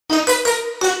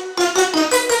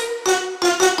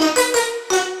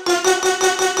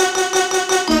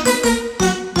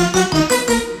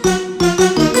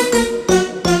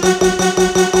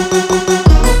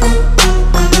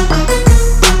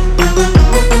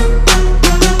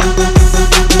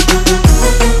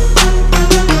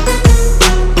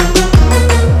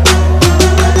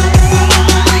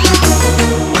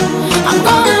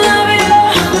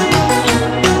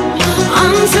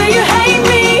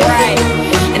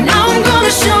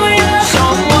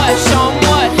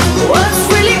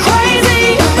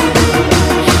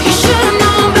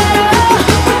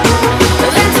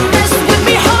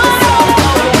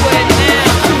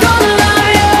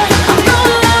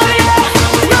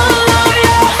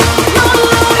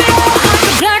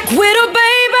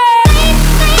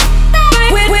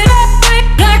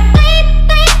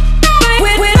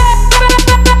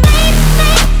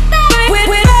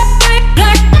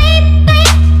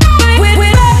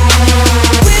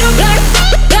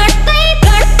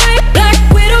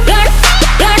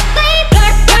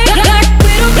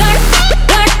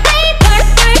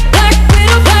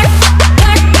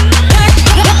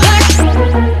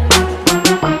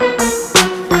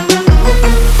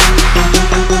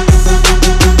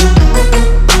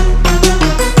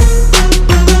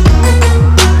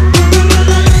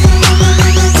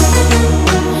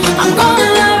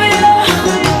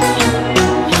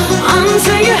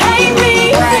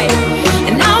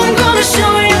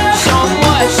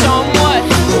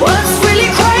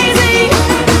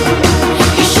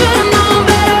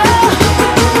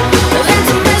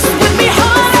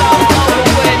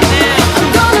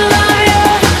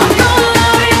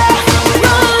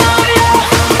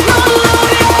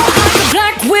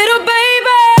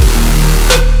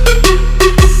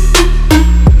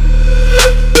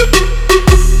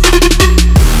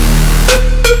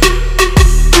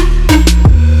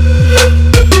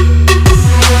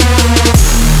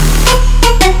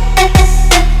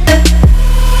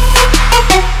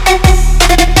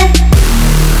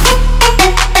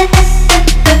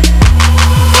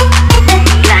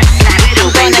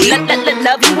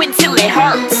till it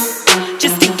hurts.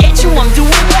 Just to get you, I'm doing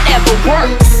whatever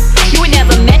works. You ain't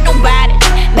never met nobody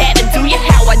that'll do you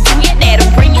how I do you,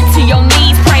 that'll bring you to your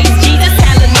knees. Praise Jesus,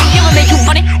 hallelujah, will make you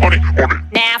want it.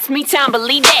 Now it's me time,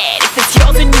 believe that. If it's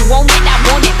yours and you want it, I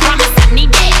want it. Promise I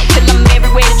need that. Till I'm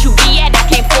everywhere that you be at, I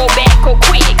can't fall back or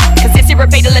quit. Cause it's your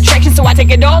fatal attraction, so I take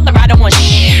it all or I don't want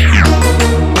shit.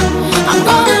 I'm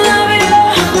gonna love you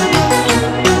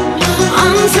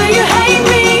until you hate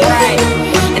me, right?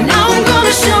 And now I'm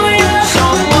gonna show you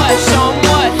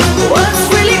what's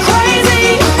really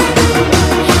crazy.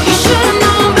 You should've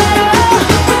known better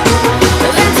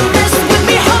than to mess with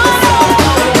me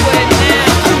harder.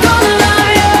 I'm gonna love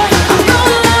you, I'm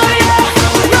gonna love you,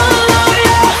 I'm gonna love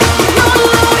you, I'm gonna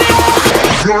love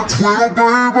you. Your Twitter,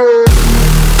 baby.